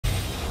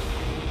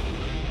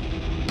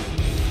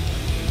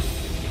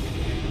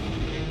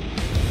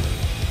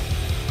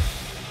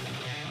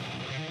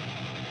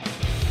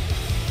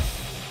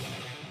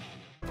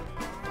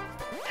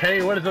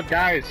Hey, what is up,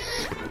 guys?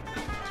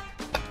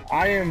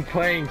 I am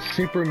playing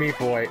Super Meat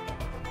Boy.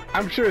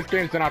 I'm sure this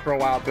game's been out for a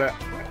while, but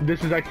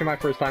this is actually my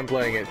first time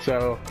playing it,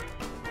 so...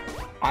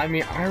 I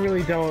mean, I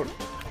really don't...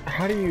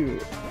 How do you...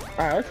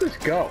 Alright, let's just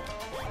go.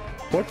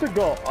 What's the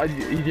goal?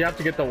 You have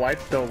to get the white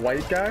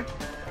guy?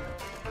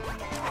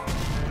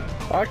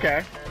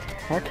 Okay.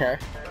 Okay.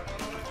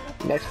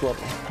 Next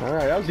level.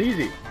 Alright, that was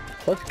easy.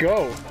 Let's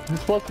go. Is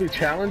this supposed to be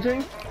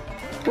challenging?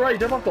 Bro, you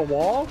jump off the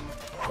wall?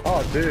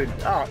 Oh, dude.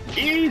 Oh,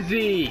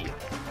 easy!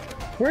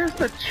 Where's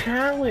the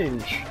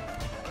challenge?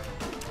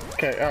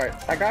 Okay, alright.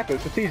 I got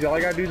this. It's easy. All I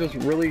gotta do is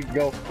just really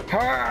go...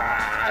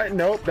 Ah!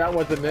 Nope, that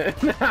wasn't it.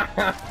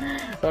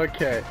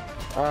 Okay.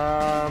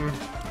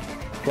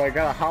 Do I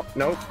gotta hop?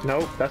 Nope,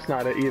 nope. That's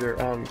not it either.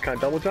 Can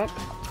I double jump?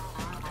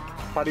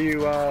 How do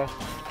you,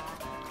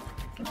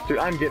 Dude,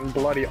 I'm getting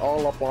bloody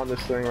all up on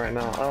this thing right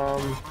now.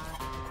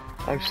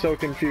 I'm so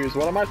confused.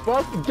 What am I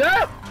supposed to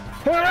do?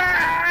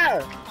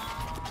 Ah!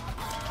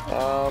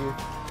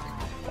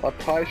 I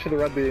probably should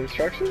have read the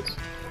instructions.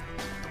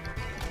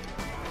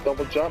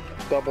 Double jump,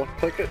 double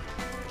click it.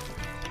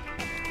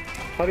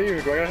 How do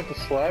I gotta hit the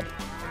slab?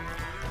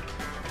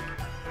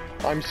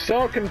 I'm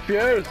so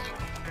confused!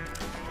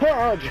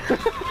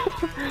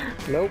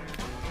 Nope.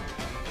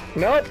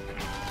 Nope!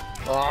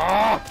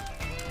 Ah!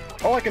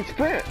 Oh, I can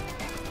sprint!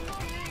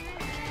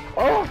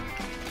 Oh!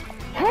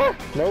 Huh!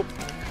 Nope.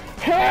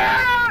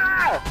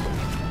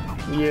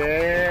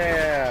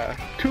 Yeah!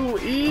 Too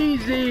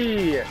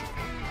easy!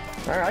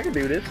 Alright, I can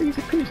do this. Easy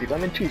peasy,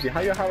 lemon cheesy.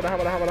 How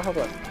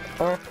about?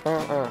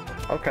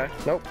 Okay.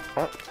 Nope.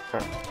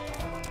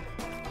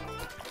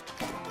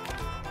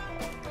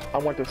 I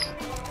want this.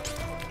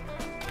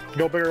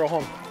 Go big or go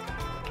home.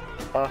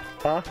 Oh,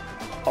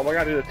 I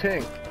gotta do the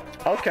ting.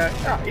 Okay.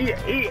 Ah,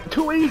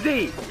 too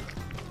easy!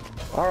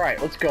 Alright,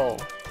 let's go.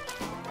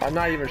 I'm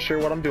not even sure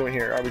what I'm doing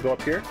here. Alright, we go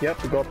up here.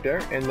 Yep, we go up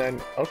there, and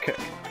then, okay.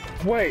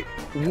 Wait,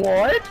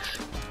 what?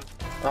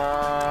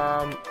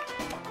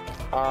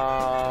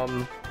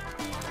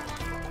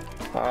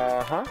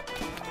 Uh-huh.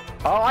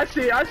 Oh, I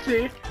see.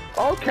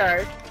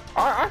 Okay.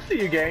 I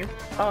see you, game.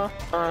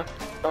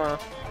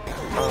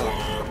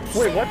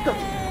 Wait, what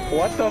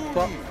the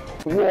fuck?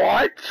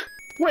 What?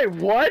 Wait,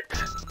 what?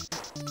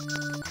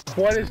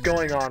 What is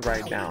going on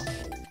right now?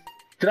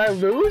 Did I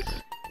lose?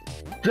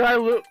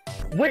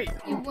 Wait,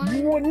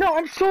 no,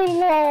 I'm so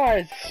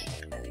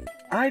lost!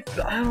 I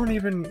don't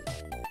even...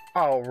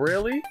 Oh,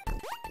 really?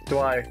 Do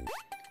I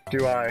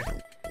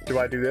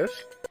do this?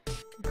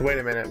 Wait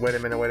a minute.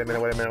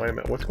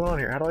 What's going on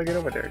here? How do I get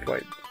over there? Do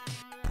I...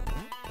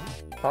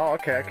 Oh,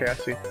 okay, I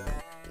see.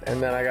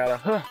 And then I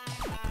gotta...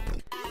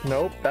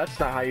 Nope, that's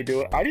not how you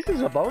do it. I just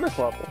use a bonus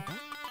level.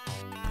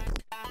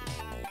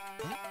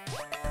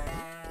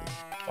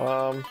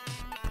 Can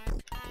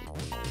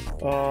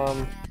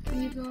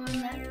you go on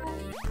that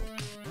one?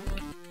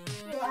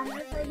 Well, I'm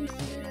gonna let you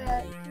see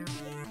that.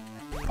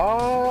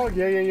 Oh,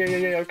 yeah,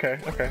 okay.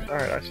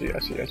 Alright, I see.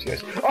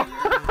 Oh!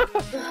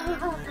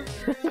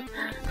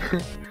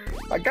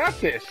 I got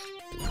this!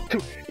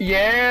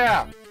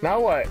 Yeah! Now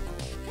what?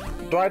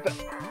 Do I have to...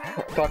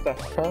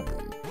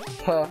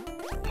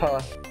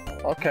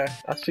 Okay,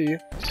 I see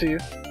you.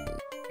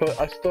 But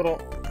I still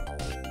don't...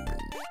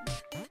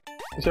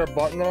 Is there a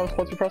button that I'm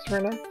supposed to be pressing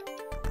right now?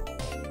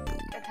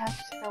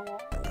 Attached to the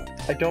wall.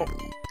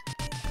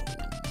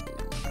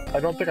 I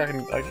don't think I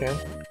can.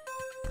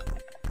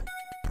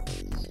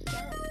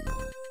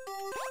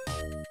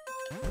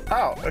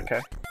 Oh, okay.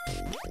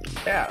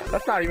 Yeah,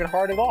 that's not even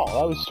hard at all.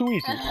 That was too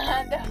easy.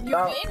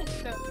 No, you made it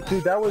so hard.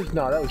 Dude, that was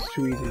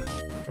too easy.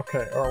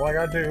 Okay, alright, what I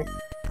gotta do,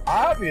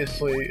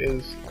 obviously,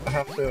 is I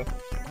have to...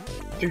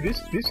 Dude,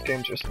 these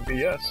games are some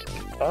BS.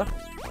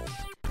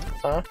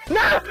 Huh?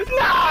 No!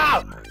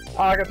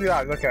 Oh, I got 2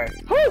 eyes, okay.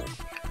 Whew!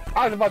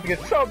 I was about to get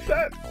so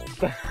upset!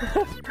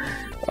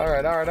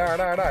 Alright,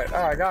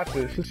 I got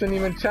this. This isn't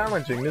even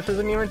challenging.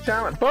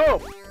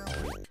 Boom!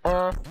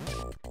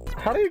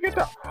 How do you get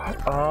that?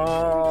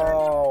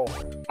 Oh,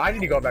 I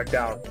need to go back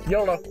down.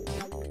 YOLO.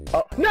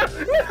 Oh, no!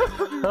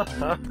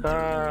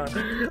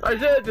 I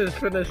should have just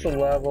finished the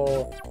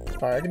level.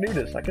 Alright, I can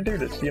do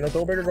this. You know,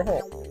 go big or go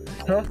home.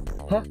 Huh?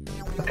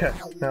 Okay,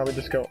 now we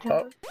just go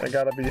up. I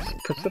gotta be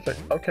specific.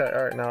 Okay,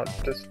 alright, now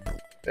just...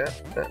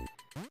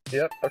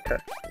 Yep, okay.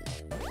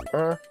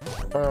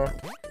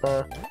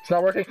 It's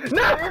not working.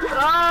 No!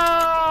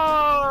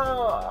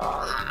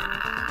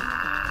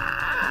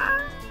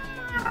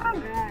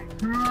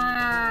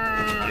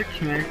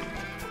 Okay.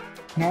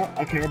 No,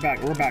 okay, we're back.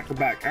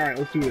 Alright,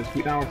 let's do this.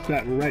 Now we're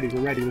set. We're ready.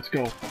 Let's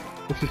go.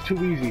 This is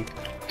too easy.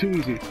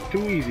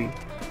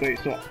 Wait,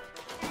 so...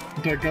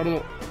 Do I go to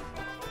the...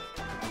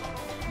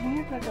 I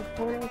have like a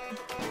portal.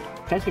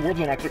 That's the word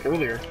zone I took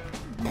earlier.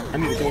 I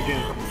need to go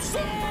again.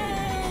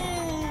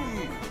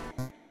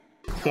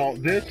 So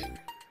this,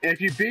 if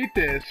you beat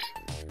this,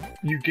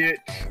 you get,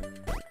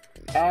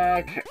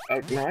 okay,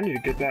 no, I need to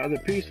get that other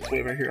piece. It's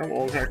way right here.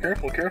 Oh, okay,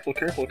 careful.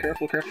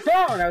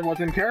 Oh, I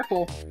wasn't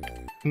careful.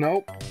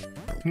 Nope.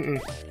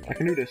 I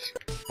can do this.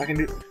 I can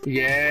do.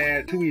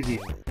 Yeah, too easy.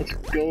 Let's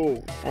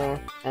go.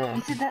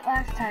 You said that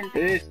last time.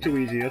 It's too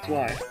easy. That's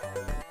why.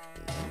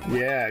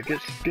 Yeah, get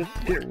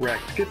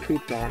wrecked. Get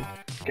pooped on.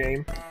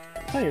 Game.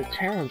 It's not even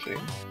challenging.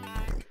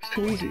 It's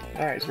too easy.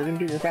 All right, so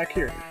we're back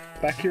here.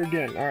 Back here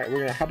again. All right,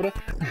 we're gonna habita.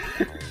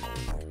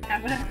 How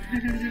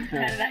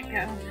did that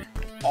go?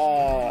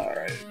 All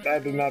right,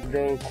 that did not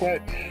go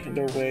quite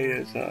the way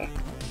is.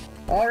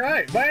 All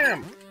right,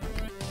 bam.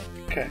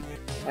 Okay.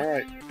 All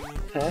right.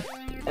 Huh?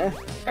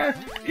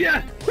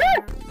 Yeah! Woo!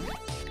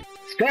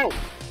 Let's go!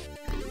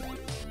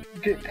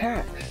 Get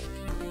packed.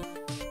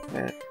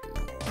 Man.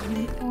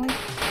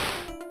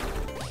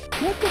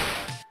 What the?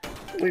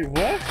 Wait,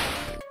 what?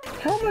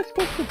 How am I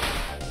supposed to?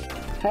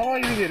 How am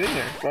I gonna get in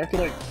there? Do I have to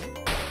like?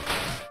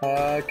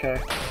 Okay.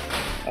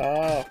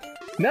 Oh.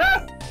 No!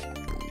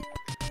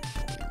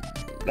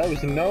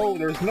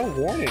 There's no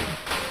warning.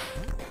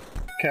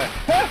 Okay.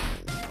 Ah!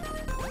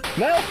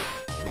 No!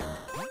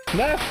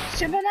 No!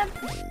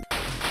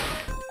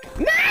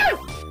 No!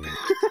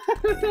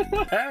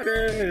 Had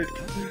it!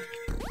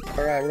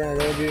 Alright, we're gonna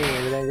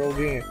go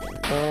again.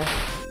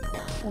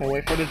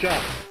 Wait for the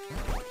jump.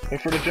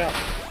 Wait for the jump.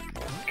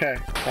 Okay,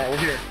 alright, we're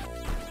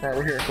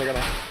here. So I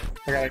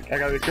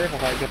gotta be careful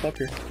how I get up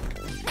here.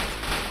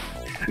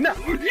 No!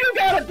 You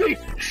gotta be...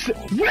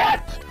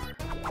 What?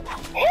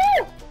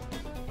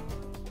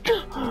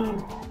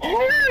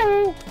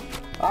 Oh!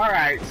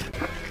 Alright.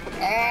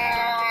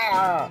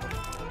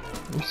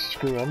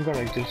 Screw it, I'm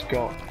gonna just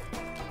go.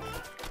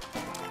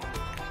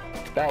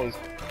 That was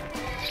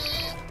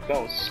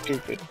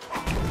stupid.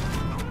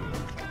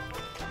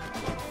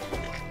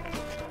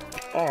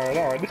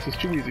 Alright, this is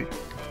too easy.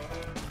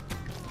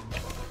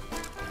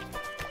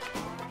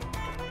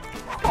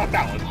 I thought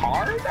that was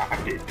hard.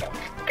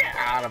 Get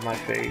out of my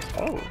face.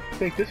 Oh, I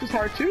think this is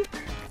hard too?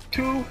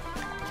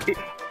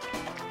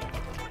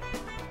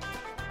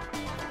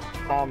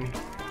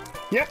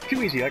 Yep,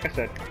 too easy, like I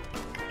said.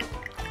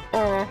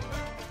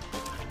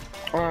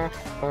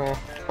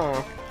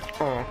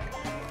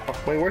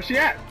 Wait, where's she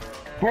at?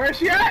 Where's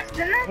she at?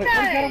 Wait, where's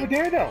that over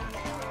there though?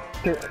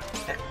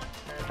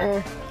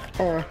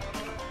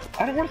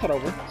 I don't want to start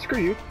over. Screw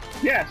you.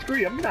 Yeah, screw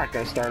you. I'm not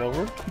gonna start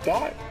over. You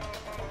thought?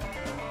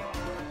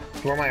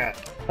 Where am I at?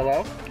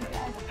 Hello?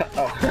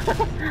 Oh.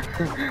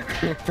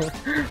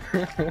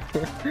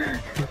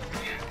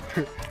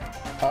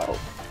 Oh.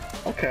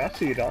 Okay, I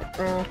see you, dog.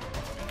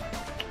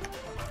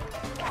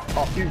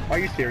 Oh, are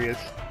you serious?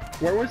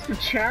 Where was the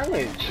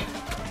challenge?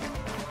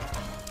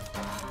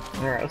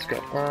 Alright, let's go.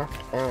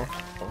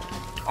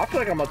 I feel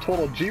like I'm a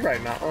total G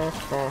right now.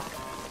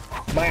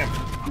 Bam.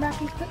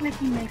 Matthew, quit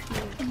making my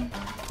face.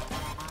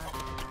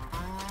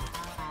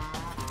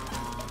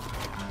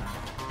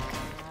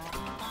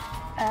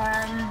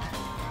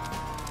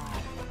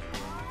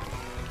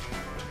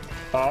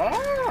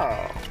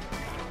 Oh.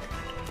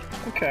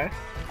 Okay.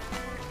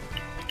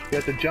 You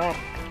have to jump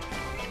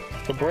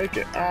to break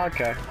it. Oh,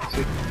 okay.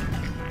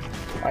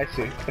 I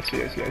see.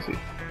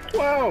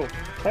 Whoa!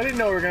 I didn't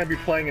know we were gonna be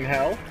playing in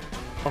hell.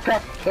 Oh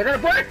crap! They're gonna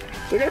break!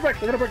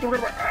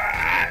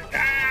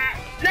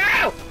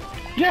 No!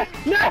 Yes!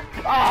 No!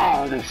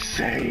 Oh, the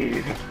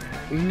save!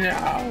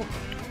 No!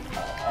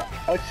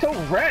 It's so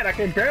red, I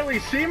can barely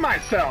see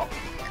myself!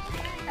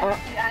 The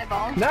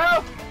eyeball.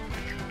 No!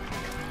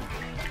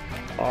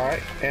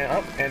 Alright, and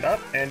up, and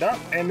up, and up,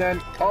 and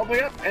then all the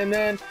way up, and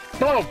then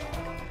boom!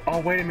 Oh,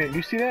 wait a minute,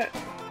 you see that?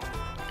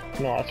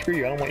 No, screw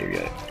you, I don't want you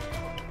yet.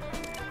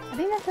 I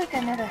think that's like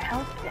another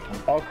health thing.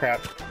 Oh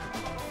crap.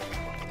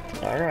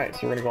 Alright,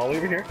 so we're gonna go all the way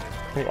over here.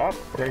 We're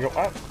gonna go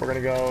up, we're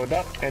gonna go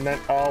up, and then,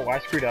 oh, I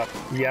screwed up.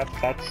 Yep,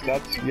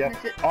 yep.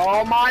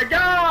 Oh my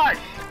gosh!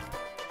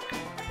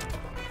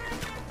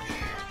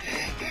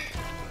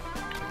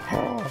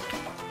 Oh.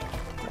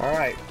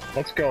 Alright,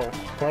 let's go.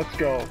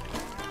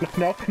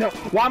 No,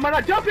 why am I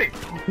not jumping?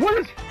 What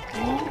is...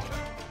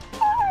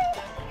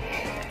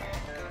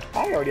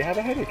 I already have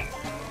a headache.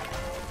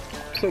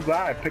 I'm so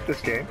glad I picked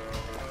this game.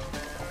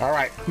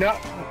 Alright, no,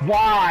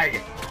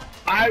 why?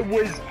 I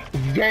was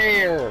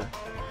there!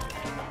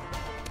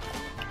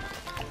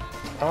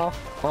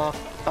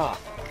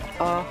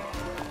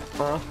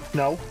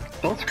 No,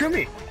 don't screw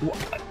me!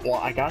 Well,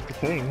 I got the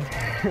thing.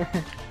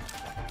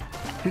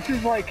 This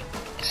is like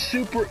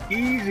super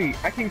easy.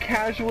 I can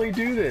casually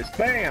do this.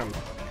 Bam!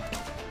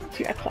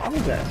 See, I thought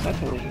of that.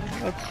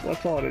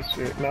 That's all it is.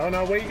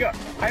 No, wait, you go.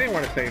 I didn't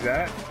want to save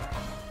that.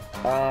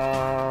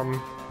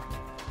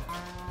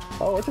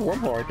 Oh, it's a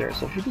wormhole right there.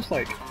 So if you just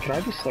like, can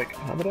I just like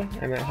habita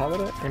and then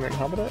habita and then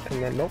habita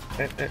and then nope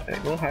and a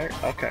little higher?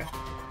 Okay.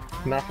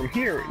 Now from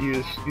here,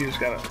 you just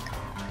gotta.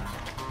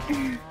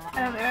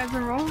 There's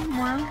a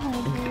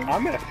wormhole, dude.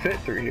 I'm gonna fit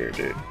through here,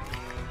 dude.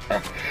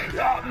 Oh,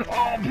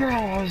 bro,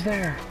 I was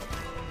there.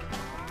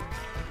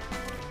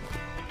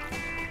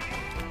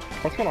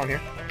 What's going on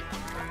here?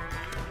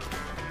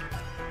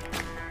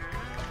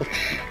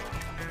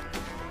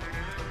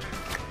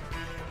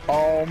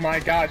 Oh my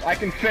gosh, I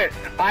can fit!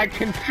 I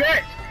can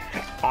fit!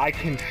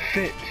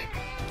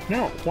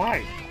 No,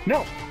 why?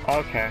 No!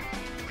 Okay.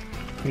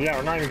 Yeah,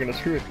 we're not even gonna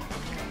screw it.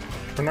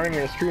 We're not even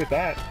gonna screw with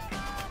that.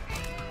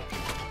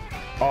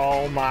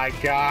 Oh my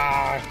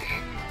gosh.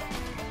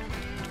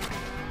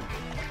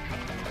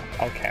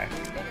 Okay.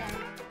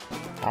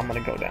 I'm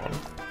gonna go down.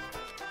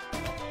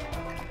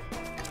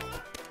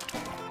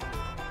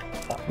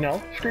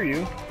 No, screw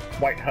you,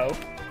 white hoe.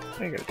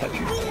 I ain't gonna touch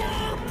you.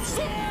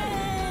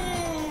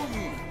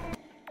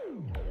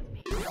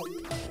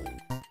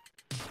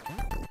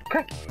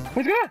 Crap!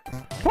 What's going on?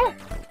 What?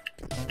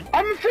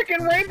 I'm a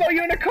freaking rainbow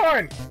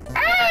unicorn!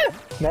 Ah!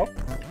 No.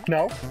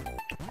 No.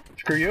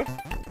 Screw you.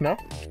 No.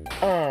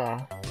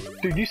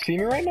 Dude, you see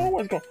me right now?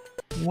 What's going?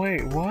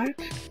 Wait, what?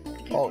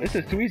 Oh, this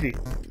is too easy.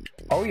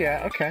 Oh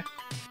yeah, okay.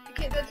 You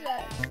can't touch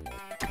that.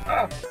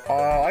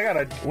 Oh, I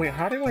gotta. Wait,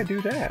 how do I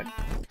do that?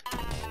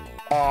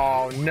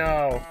 Oh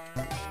no.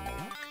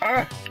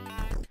 Ah.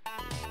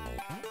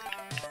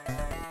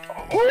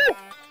 Woo!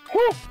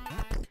 Woo!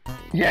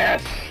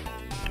 Yes.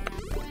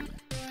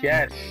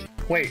 Yes.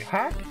 Wait,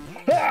 huh?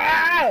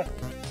 Ah!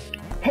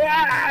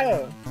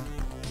 Ah!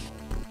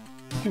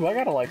 Dude, I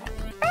gotta like.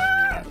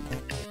 Ah!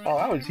 Oh,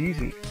 that was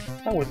easy.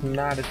 That was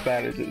not as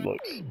bad as it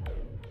looks.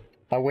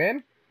 I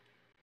win?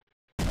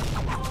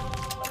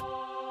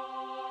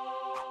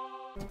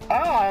 Oh,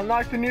 I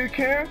unlocked a new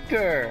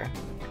character.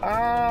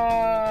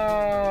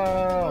 Oh.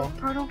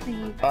 Turtle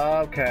feet.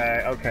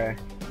 Okay, okay.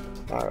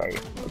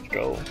 Alright, let's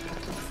go.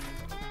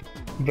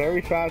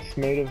 Very fast,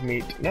 made of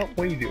meat. No,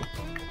 what do?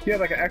 You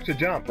have like an extra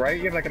jump, right?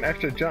 You have like an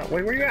extra jump.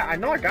 Wait, where you at? I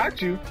know I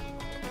got you.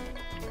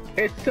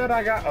 It said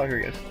I got. Oh, here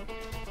he is.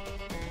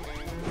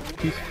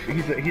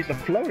 He's a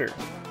floater,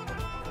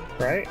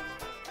 right?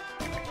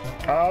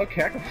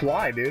 Okay, I can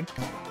fly, dude.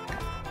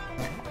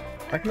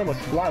 I can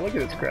almost fly. Look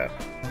at this crap.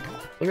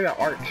 Look at that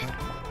arch.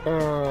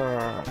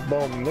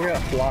 Boom. Look at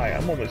that fly.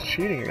 I'm almost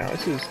cheating now.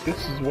 This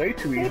is way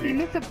too easy. You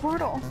missed a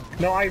portal.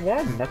 No, I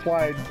won. That's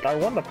why I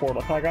won the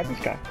portal. That's how I got this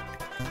guy.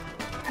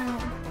 Oh.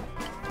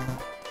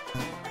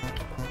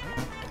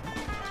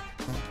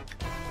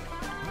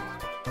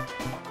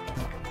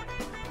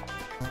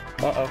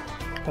 Uh-oh.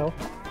 No.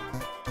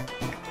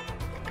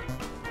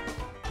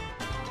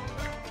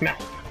 No.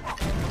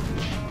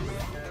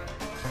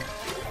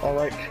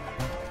 Alright.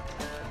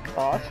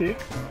 Oh, I see.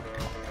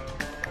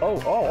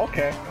 Oh,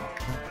 okay.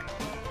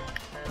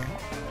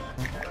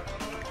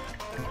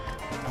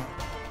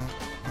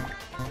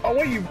 Oh,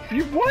 wait, you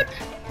what?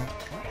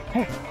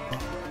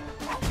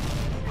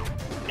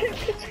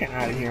 Get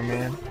out of here,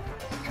 man.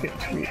 Get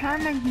It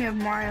kind of makes me of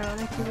Mario,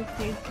 like he was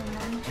saved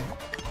someone.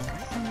 For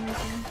some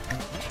reason.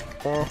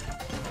 Uh-oh.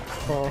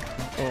 Oh.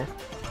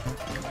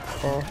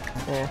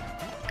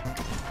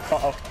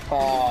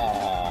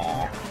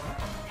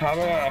 How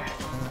about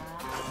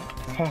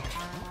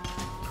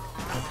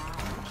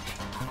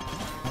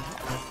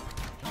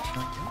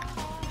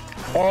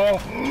Oh,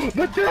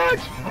 the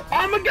dodge!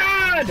 Oh my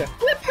god!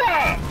 What's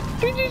up?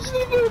 Did you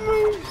see the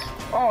moves?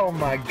 Oh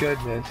my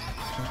goodness.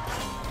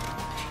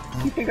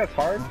 You think that's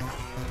hard?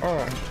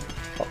 Oh.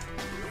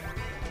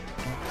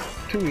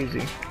 Too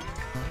easy.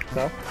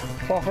 No?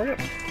 Fall, hurry up.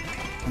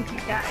 He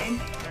died.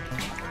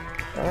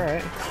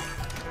 Alright.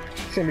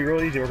 It's gonna be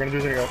real easy. We're gonna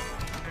do this and go.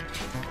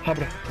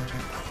 Habra.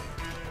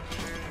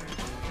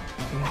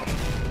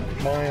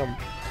 Bam.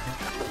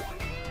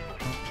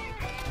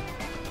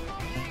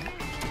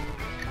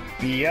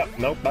 Yep,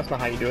 nope, that's not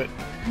how you do it.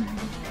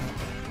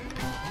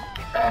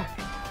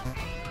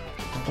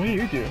 What do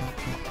you do?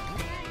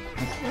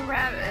 It's the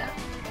rabbit.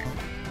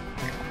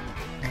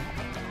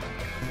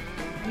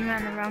 You're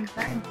on the wrong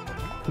side.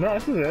 No,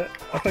 this is it.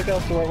 I think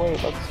that's the right way.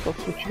 That's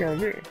what you gotta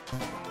do.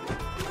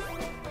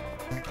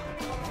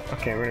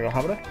 Okay, we're gonna go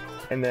Habra.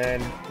 And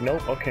then,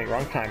 nope, okay,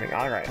 wrong timing.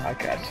 Alright,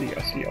 okay, I see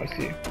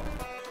you.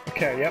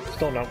 Okay, yep,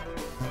 still no.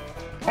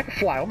 I can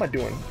fly, what am I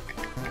doing?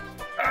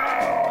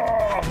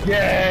 Oh,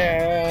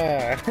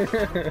 yeah!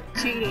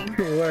 Cheating.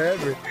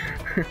 Whatever.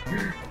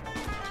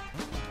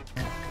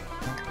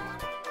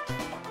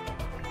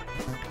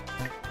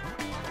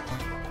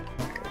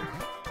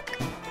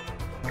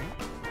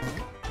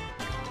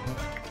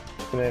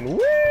 And then, woo!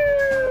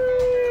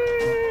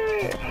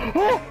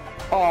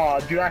 Oh,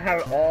 dude, I have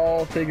it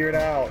all figured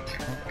out.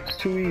 It's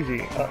too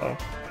easy. Uh-oh.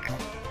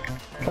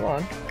 Come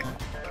on.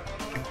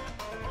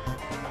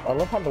 I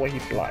love how the way he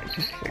flies.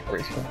 He's just like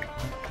graceful.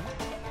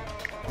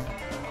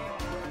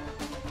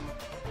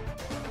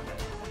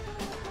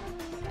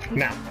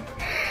 Now.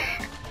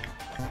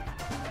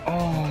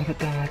 Oh, the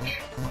dodge.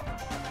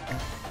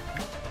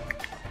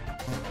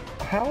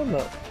 How in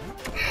the...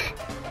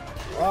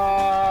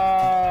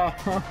 Oh,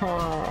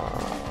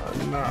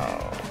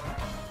 no.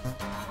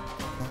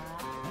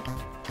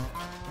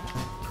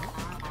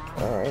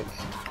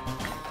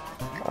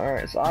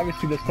 Alright, so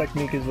obviously this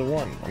technique is the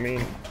one. I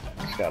mean,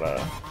 just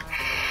gotta...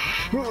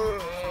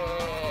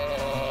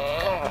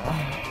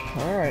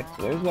 Alright,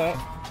 so there's that.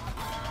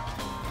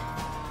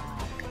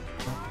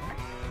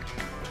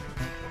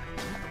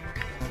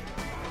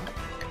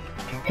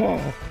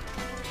 Oh.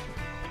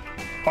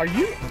 Are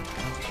you?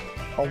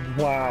 Oh,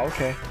 wow,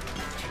 okay.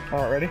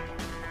 Alright, ready?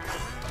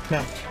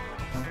 Now.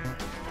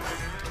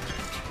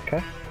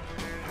 Okay.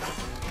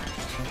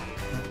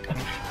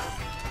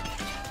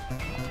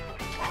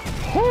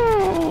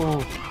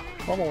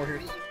 One more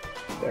here.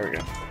 There we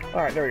go.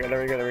 Alright, there we go,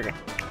 there we go, there we go.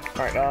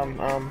 Alright, how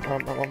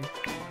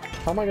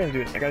am I gonna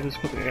do this? I gotta do this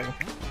quickly again.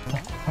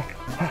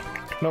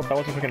 Nope, that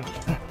wasn't quick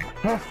enough.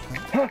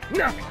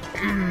 No!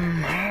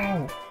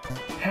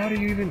 How do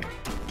you even...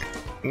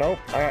 Nope,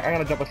 I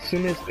gotta jump as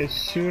soon as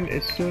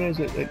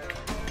it...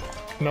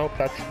 Nope,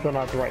 that's still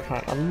not the right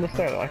time. I'm almost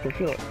there though, I can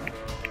feel it.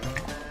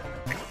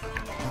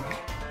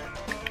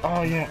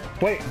 Oh yeah,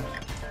 wait!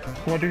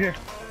 What do I do here?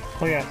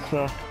 Oh yeah,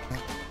 it's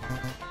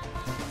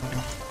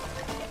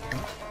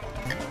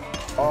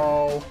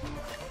Oh.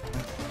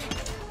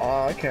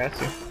 Oh, okay, I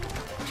see.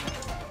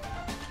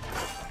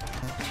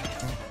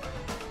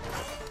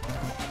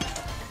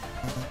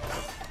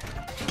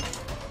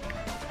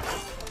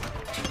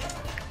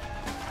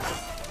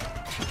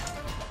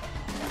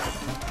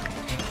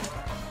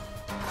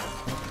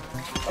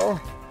 Oh.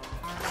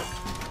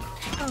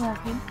 I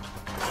love you.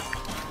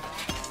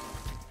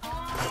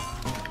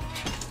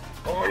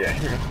 Oh yeah,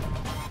 here.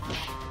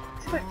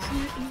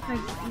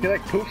 He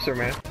like poops her,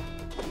 man.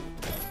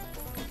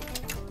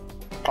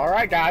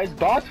 Alright guys,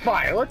 boss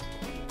fight.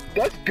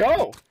 Let's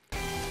go.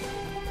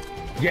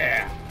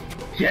 Yeah.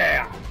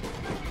 Yeah.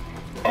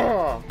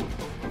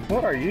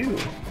 What are you?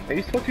 Are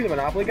you supposed to be the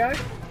Monopoly guy?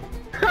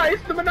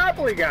 He's the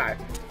Monopoly guy.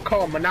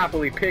 Call him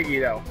Monopoly Piggy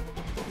though.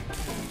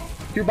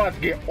 You're about to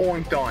get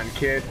oinked on,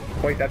 kid.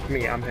 Wait, that's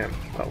me. I'm him.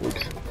 Oh,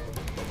 oops.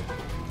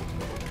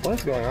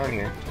 What's going on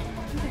here?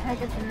 Who the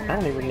heck is the Monopoly I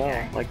don't even know.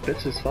 guy? Like,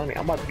 this is funny.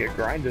 I'm about to get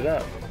grinded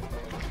up.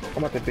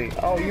 I'm about to be.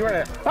 Oh, you're in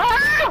a.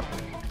 Ah!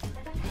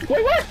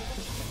 Wait, what?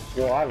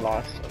 Well, I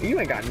lost.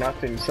 You ain't got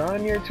nothing,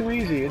 son. You're too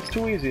easy. It's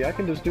too easy. I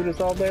can just do this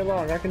all day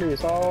long. I can do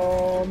this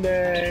all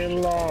day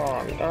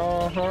long.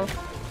 Uh-huh.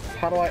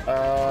 How do I...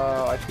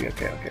 I see.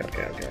 Okay.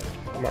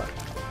 Come on.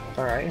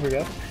 Alright, here we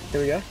go.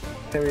 Here we go.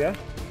 Here we go.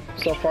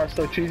 So far,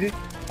 so cheesy.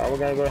 Alright, we're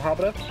gonna go to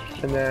Habita.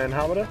 And then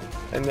Habita.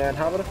 And then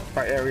Habita.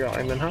 Alright, there we go.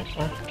 And then, I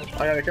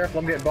gotta be careful.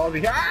 I'm getting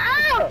ballsy.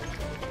 Ah!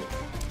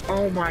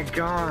 Oh my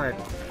god.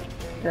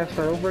 I gotta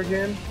start over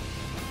again?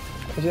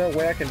 Is there a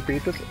way I can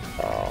beat this?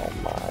 Oh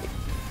my...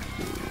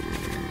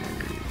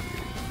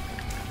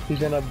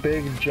 He's in a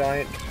big,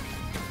 giant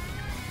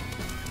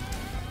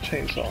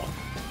chainsaw.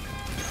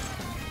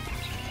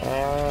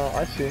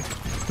 I see.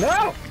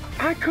 No!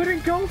 I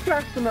couldn't go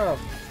fast enough!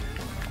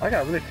 I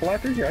gotta really fly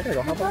through here. I gotta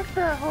go hop What's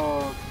the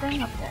whole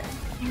thing up there?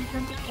 Can you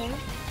jump it there?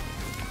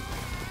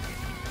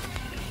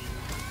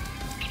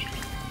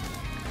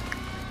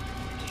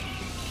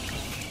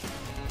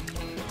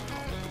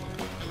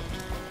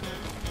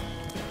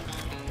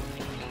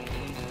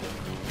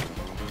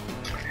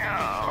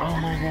 Oh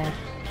my god.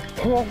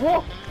 Whoa,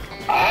 whoa!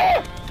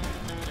 Ah!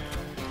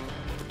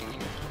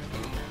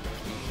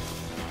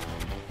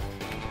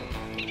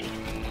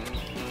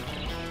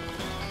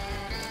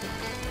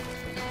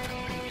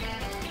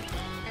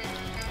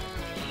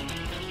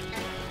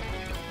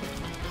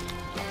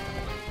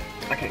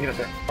 I can't get up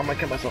there. I'm gonna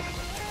kill myself.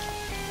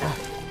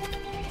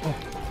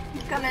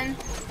 He's coming.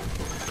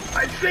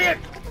 I see it!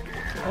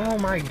 Oh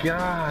my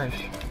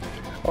gosh.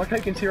 I like how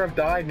you can see where I've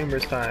died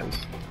numerous times.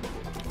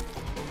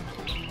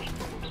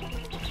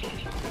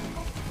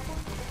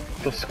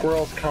 The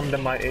squirrels come to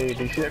my aid.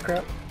 Do you see that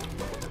crap?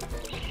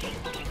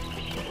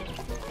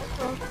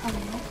 Squirrel's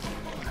coming.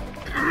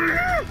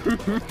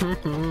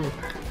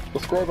 The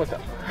squirrels like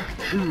that.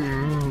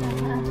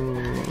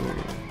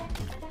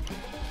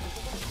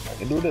 I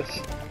can do this.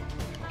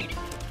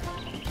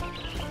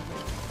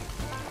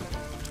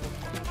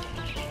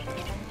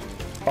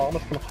 Oh,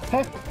 almost come on.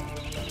 Huh?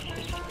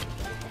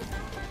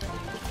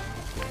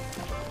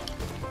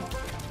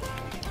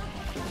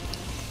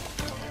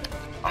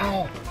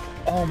 Ow!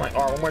 Oh my!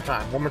 Alright, one more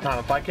time. One more time.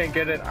 If I can't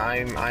get it,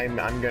 I'm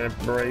gonna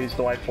raise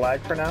the white flag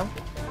for now.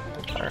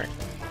 All right.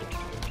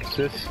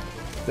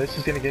 This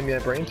is gonna give me a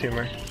brain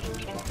tumor.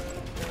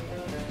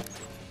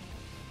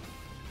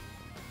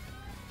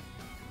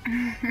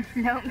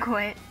 Don't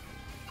quit.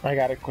 I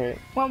gotta quit.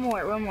 One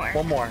more. One more.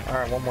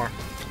 Alright, one more.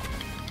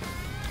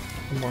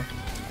 One more.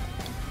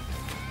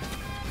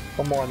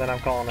 One more, and then I'm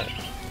calling it.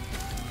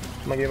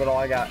 I'm gonna give it all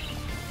I got.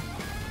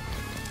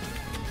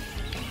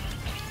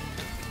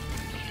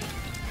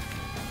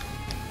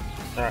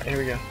 Alright, here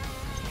we go.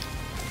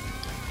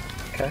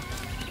 Okay.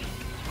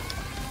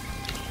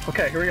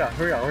 Okay, here we go.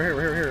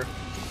 We're here.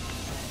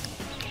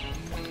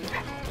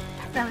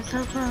 That was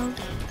so close.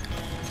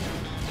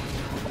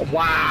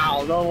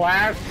 Wow, the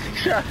last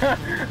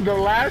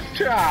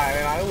try,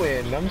 and I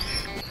win.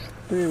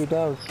 Dude,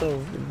 that was so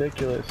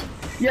ridiculous.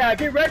 Yeah,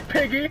 get wrecked,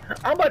 piggy.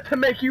 I'm about to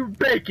make you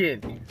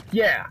bacon.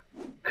 Yeah,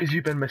 cause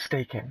you've been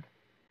mistaken.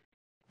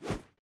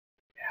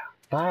 Yeah.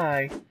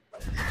 Bye.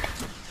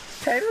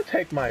 Hey, don't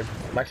take my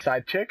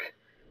side chick.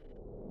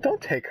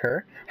 Don't take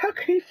her. How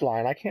can he fly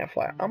and I can't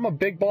fly? I'm a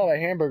big ball of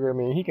hamburger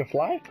meat. He can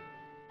fly?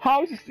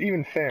 How is this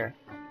even fair?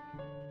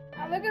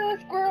 Oh, look at those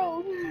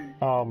squirrels.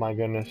 Oh my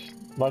goodness.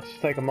 Let's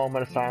take a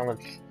moment of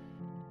silence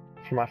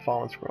for my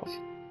fallen squirrels.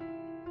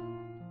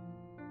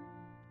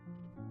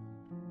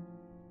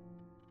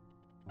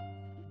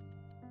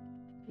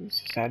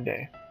 It's a sad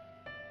day.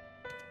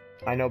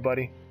 I know,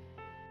 buddy.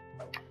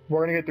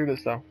 We're gonna get through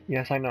this though.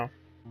 Yes, I know.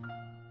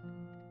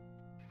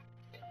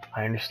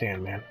 I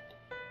understand, man.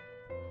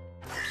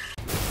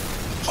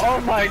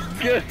 Oh my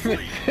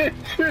goodness! Did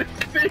you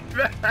see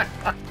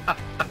that?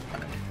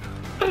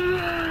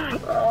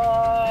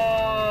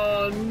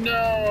 Oh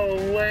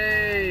no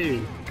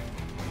way!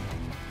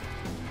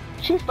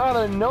 Just out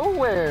of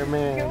nowhere,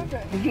 man.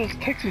 He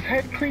just takes his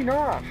head clean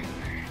off.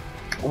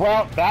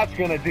 Well, that's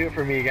gonna do it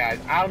for me,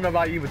 guys. I don't know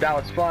about you, but that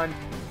was fun.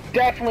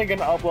 Definitely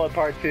gonna upload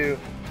part 2.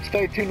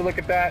 Stay tuned to look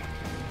at that.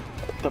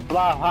 The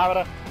blah blah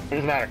blah. It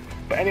doesn't matter.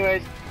 But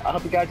anyways, I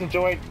hope you guys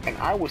enjoyed, and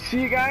I will see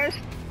you guys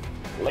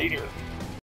later.